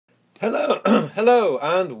Hello, hello,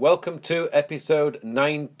 and welcome to episode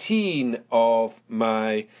 19 of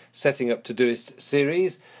my Setting Up Todoist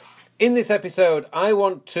series. In this episode, I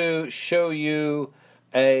want to show you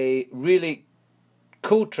a really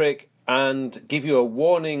cool trick and give you a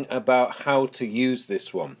warning about how to use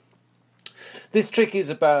this one. This trick is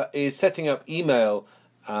setting up an email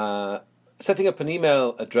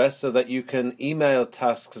address so that you can email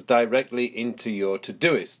tasks directly into your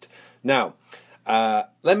Todoist. Now,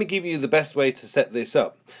 let me give you the best way to set this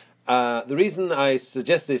up. The reason I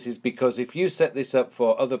suggest this is because if you set this up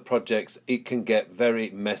for other projects, it can get very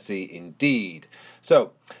messy indeed.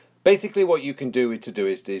 So, basically what you can do with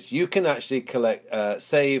Todoist is you can actually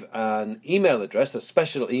save an email address, a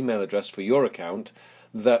special email address for your account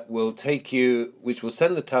that will which will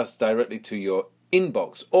send the tasks directly to your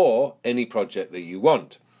inbox or any project that you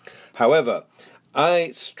want. However, I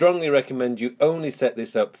strongly recommend you only set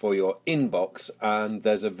this up for your inbox, and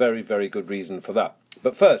there's a very, very good reason for that.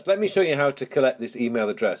 But first, let me show you how to collect this email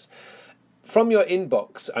address from your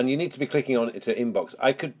inbox, and you need to be clicking on it to inbox.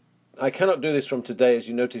 I cannot do this from today, as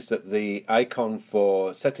you notice that the icon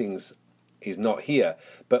for settings is not here,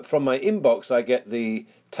 but from my inbox I get the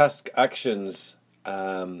task actions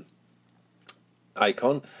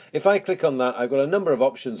icon. If I click on that, I've got a number of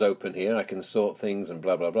options open here. I can sort things and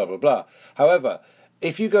blah blah blah blah blah. However,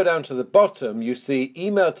 if you go down to the bottom, you see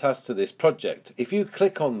email tasks to this project. If you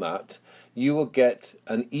click on that, you will get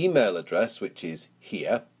an email address, which is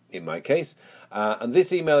here in my case, and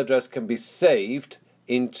this email address can be saved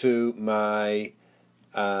into my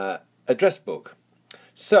address book.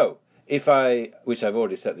 So which I've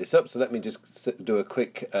already set this up, so let me just do a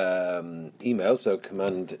quick email, so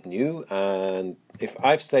command new, and if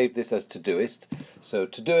I've saved this as Todoist, so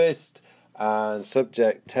Todoist and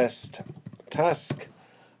subject test task,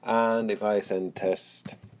 and if I send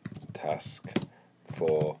test task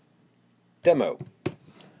for demo,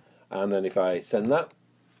 and then if I send that,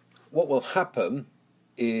 what will happen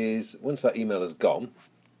is once that email is gone,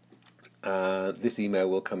 this email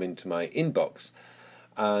will come into my inbox.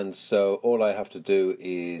 And so all I have to do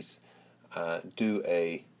is do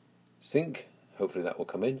a sync. Hopefully that will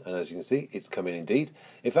come in, and as you can see, it's come in indeed.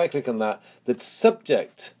 If I click on that, the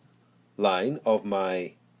subject line of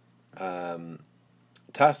my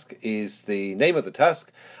task is the name of the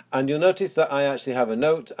task, and you'll notice that I actually have a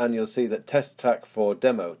note, and you'll see that test task for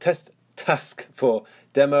demo,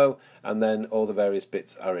 and then all the various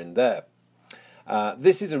bits are in there.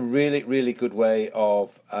 This is a really, really good way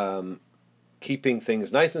of keeping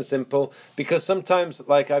things nice and simple, because sometimes,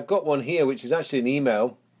 like I've got one here which is actually an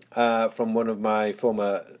email from one of my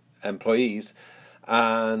former employees,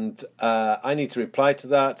 and I need to reply to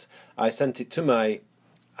that. I sent it to my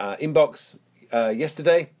inbox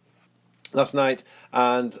last night,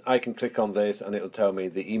 and I can click on this and it'll tell me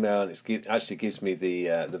the email, and it actually gives me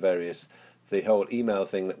the whole email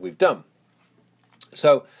thing that we've done.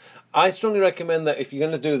 So I strongly recommend that if you're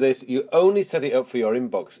going to do this, you only set it up for your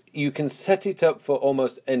inbox. You can set it up for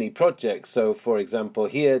almost any project. So, for example,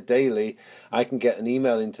 here, daily, I can get an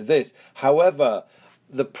email into this. However,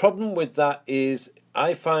 the problem with that is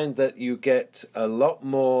I find that you get a lot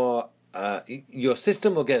more, your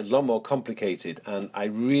system will get a lot more complicated, and I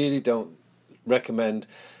really don't recommend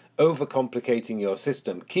overcomplicating your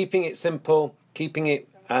system. Keeping it simple, keeping it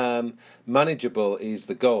manageable is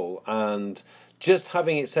the goal, and just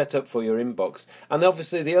having it set up for your inbox. And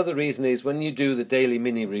obviously the other reason is when you do the daily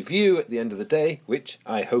mini review at the end of the day, which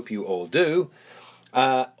I hope you all do,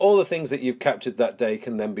 all the things that you've captured that day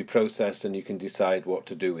can then be processed, and you can decide what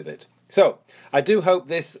to do with it. So I do hope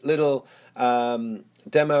this little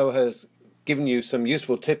demo has given you some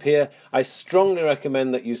useful tip here. I strongly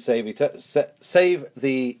recommend that you save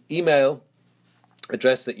the email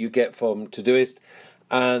address that you get from Todoist,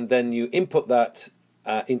 and then you input that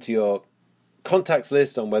into your contacts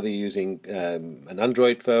list on whether you're using an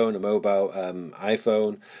Android phone, a mobile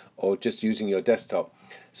iPhone, or just using your desktop.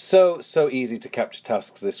 So easy to capture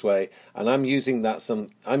tasks this way, and I'm using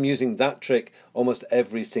that trick almost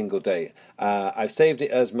every single day. I've saved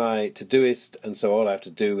it as my Todoist, and so all I have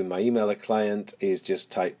to do in my email client is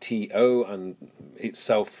just type TO, and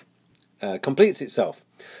itself completes itself.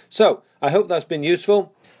 So I hope that's been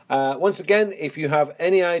useful. Once again, if you have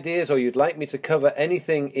any ideas or you'd like me to cover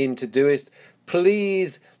anything in Todoist,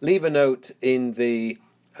 please leave a note in the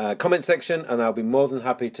comment section, and I'll be more than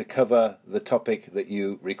happy to cover the topic that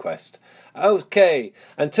you request. Okay,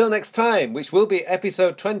 until next time, which will be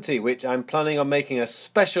episode 20, which I'm planning on making a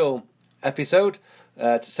special episode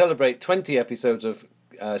to celebrate 20 episodes of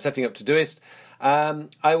Setting Up Todoist.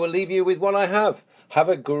 I will leave you with what I have. Have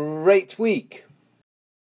a great week.